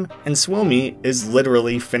Finnish name, and Suomi is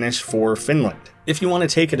literally Finnish for Finland. If you want to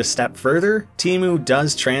take it a step further, Teemu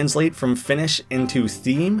does translate from Finnish into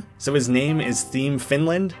theme, so his name is Theme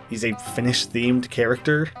Finland. He's a Finnish-themed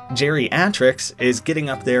character. Geriatrix is getting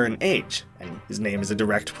up there in age, and his name is a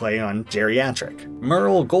direct play on geriatric.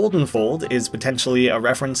 Merle Goldenfold is potentially a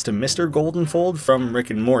reference to Mr. Goldenfold from Rick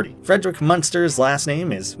and Morty. Frederick Munster's last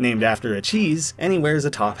name is named after a cheese, and he wears a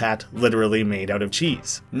top hat literally made out of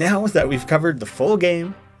cheese. Now that we've covered the full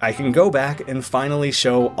game, I can go back and finally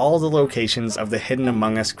show all the locations of the Hidden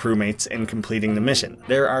Among Us crewmates in completing the mission.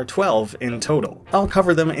 There are 12 in total. I'll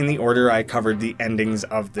cover them in the order I covered the endings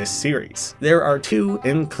of this series. There are 2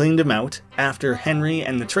 in Cleaned 'Em Out. After Henry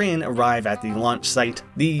and the train arrive at the launch site,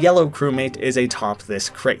 the yellow crewmate is atop this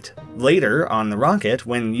crate. Later, on the rocket,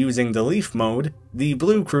 when using the leaf mode, the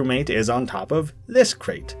blue crewmate is on top of this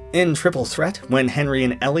crate. In Triple Threat, when Henry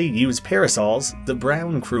and Ellie use parasols, the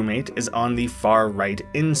brown crewmate is on the far right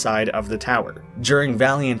inside of the tower. During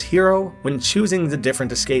Valiant Hero, when choosing the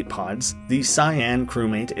different escape pods, the cyan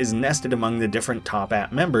crewmate is nested among the different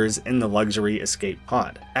Top-At members in the luxury escape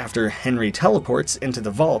pod. After Henry teleports into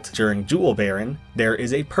the vault during Jewel Baron, there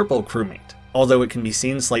is a purple crewmate. Although it can be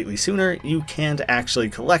seen slightly sooner, you can't actually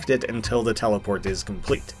collect it until the teleport is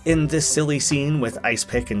complete. In this silly scene with Ice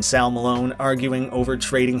Pick and Sal Malone arguing over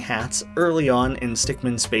trading hats early on in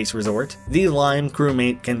Stickmin Space Resort, the lime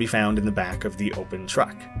crewmate can be found in the back of the open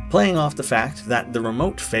truck. Playing off the fact that the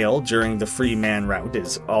remote fail during the free man route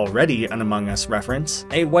is already an Among Us reference,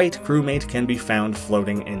 a white crewmate can be found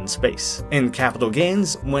floating in space. In Capital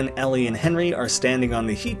Gains, when Ellie and Henry are standing on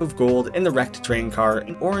the heap of gold in the wrecked train car,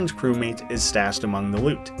 an orange crewmate is stashed among the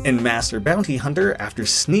loot. In Master Bounty Hunter, after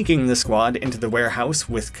sneaking the squad into the warehouse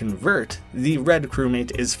with Convert, the red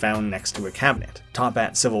crewmate is found next to a cabinet.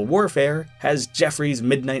 Top-At Civil Warfare has Jeffrey's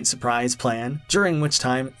Midnight Surprise plan, during which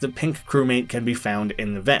time the pink crewmate can be found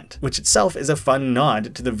in the vent, which itself is a fun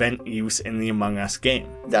nod to the vent use in the Among Us game.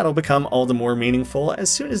 That'll become all the more meaningful as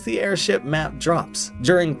soon as the airship map drops.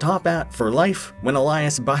 During Top-At for Life, when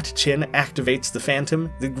Elias Botchin activates the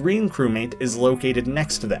Phantom, the green crewmate is located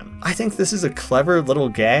next to them. I think this is a clever little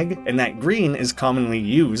gag, and that green is commonly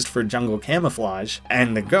used for jungle camouflage,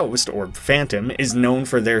 and the Ghost, or Phantom, is known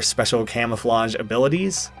for their special camouflage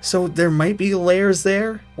abilities, so there might be layers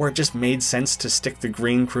there, or it just made sense to stick the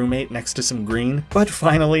green crewmate next to some green. But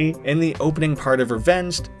finally, in the opening part of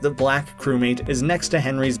Revenged, the black crewmate is next to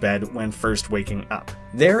Henry's bed when first waking up.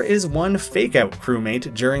 There is one fake-out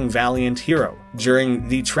crewmate during Valiant Hero. During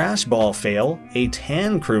the Trash Ball fail, a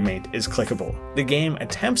tan crewmate is clickable. The game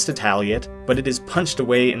attempts to tally it, but it is punched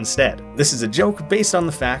away instead. This is a joke based on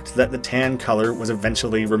the fact that the tan color was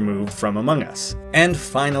eventually removed from Among Us. And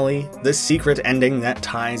finally, the secret ending that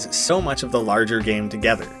ties so much of the larger game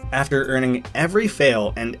together. After earning every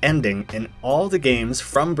fail and ending in all the games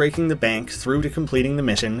from breaking the bank through to completing the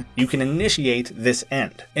mission, you can initiate this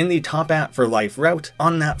end. In the Top At for Life route,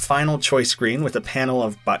 on that final choice screen with a panel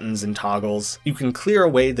of buttons and toggles, you can clear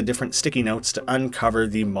away the different sticky notes to uncover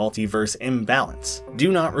the multiverse imbalance.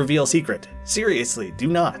 Do not reveal secret. Seriously, do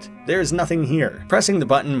not. There is nothing here. Pressing the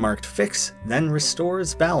button marked Fix then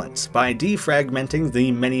restores balance by defragmenting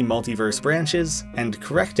the many multiverse branches and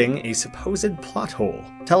correcting a supposed plot hole,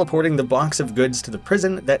 teleporting the box of goods to the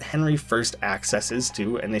prison that Henry first accesses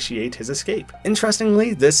to initiate his escape.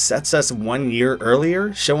 Interestingly, this sets us 1 year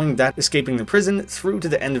earlier, showing that escaping the prison through to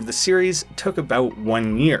the end of the series took about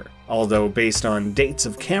 1 year. Although based on dates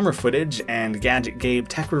of camera footage and Gadget Gabe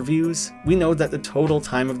tech reviews, we know that the total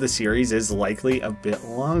time of the series is likely a bit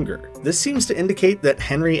longer. This seems to indicate that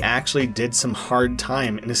Henry actually did some hard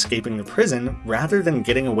time in escaping the prison rather than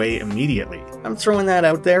getting away immediately. I'm throwing that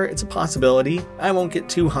out there, it's a possibility. I won't get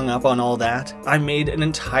too hung up on all that. I made an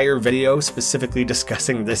entire video specifically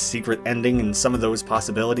discussing this secret ending and some of those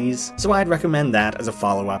possibilities, so I'd recommend that as a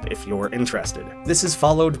follow-up if you're interested. This is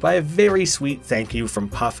followed by a very sweet thank you from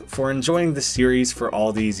Puff for enjoying the series for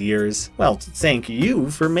all these years. Well, thank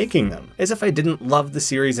you for making them. As if I didn't love the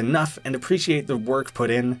series enough and appreciate the work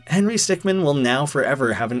put in, Henry Stickmin will now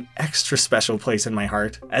forever have an extra special place in my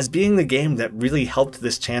heart, as being the game that really helped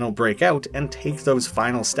this channel break out and take those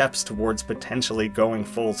final steps towards potentially going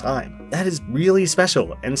full time. That is really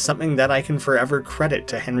special and something that I can forever credit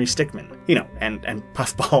to Henry Stickmin. You know, and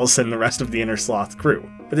Puffballs and the rest of the Inner Sloth crew.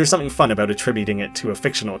 But there's something fun about attributing it to a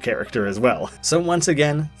fictional character as well. So once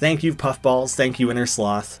again, thank you Puffballs, thank you Inner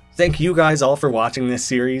Sloth. Thank you guys all for watching this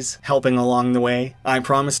series, helping along the way. I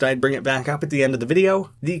promised I'd bring it back up at the end of the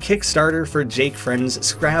video. The Kickstarter for Jake Friend's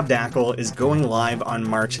Scrabdackle is going live on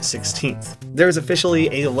March 16th. There's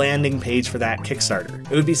officially a landing page for that Kickstarter.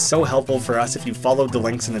 It would be so helpful for us if you followed the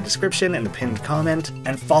links in the description and the pinned comment,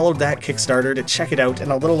 and followed that Kickstarter to check it out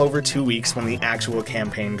in a little over 2 weeks when the actual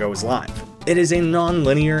campaign goes live. It is a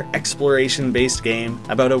non-linear, exploration-based game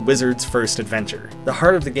about a wizard's first adventure. The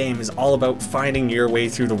heart of the game is all about finding your way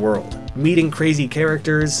through the world, meeting crazy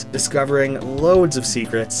characters, discovering loads of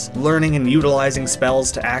secrets, learning and utilizing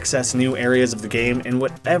spells to access new areas of the game in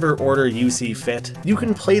whatever order you see fit. You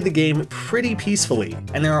can play the game pretty peacefully,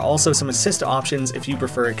 and there are also some assist options if you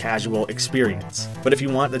prefer a casual experience. But if you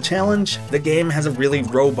want the challenge, the game has a really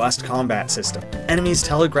robust combat system. Enemies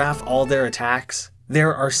telegraph all their attacks.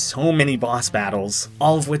 There are so many boss battles,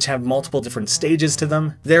 all of which have multiple different stages to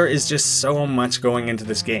them. There is just so much going into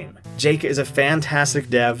this game. Jake is a fantastic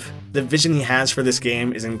dev. The vision he has for this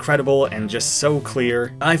game is incredible and just so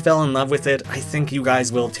clear. I fell in love with it. I think you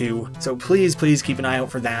guys will too. So please keep an eye out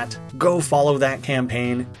for that. Go follow that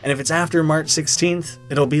campaign. And if it's after March 16th,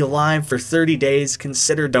 it'll be live for 30 days.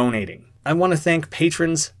 Consider donating. I want to thank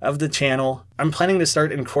patrons of the channel. I'm planning to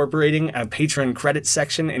start incorporating a patron credits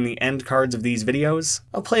section in the end cards of these videos.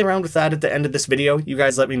 I'll play around with that at the end of this video. You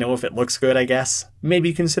guys let me know if it looks good, I guess.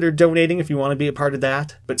 Maybe consider donating if you want to be a part of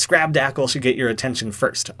that. But Scrabdackle should get your attention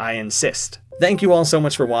first, I insist. Thank you all so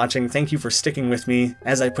much for watching. Thank you for sticking with me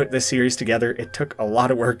as I put this series together. It took a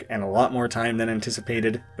lot of work and a lot more time than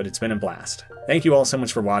anticipated, but it's been a blast. Thank you all so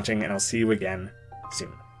much for watching, and I'll see you again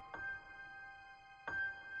soon.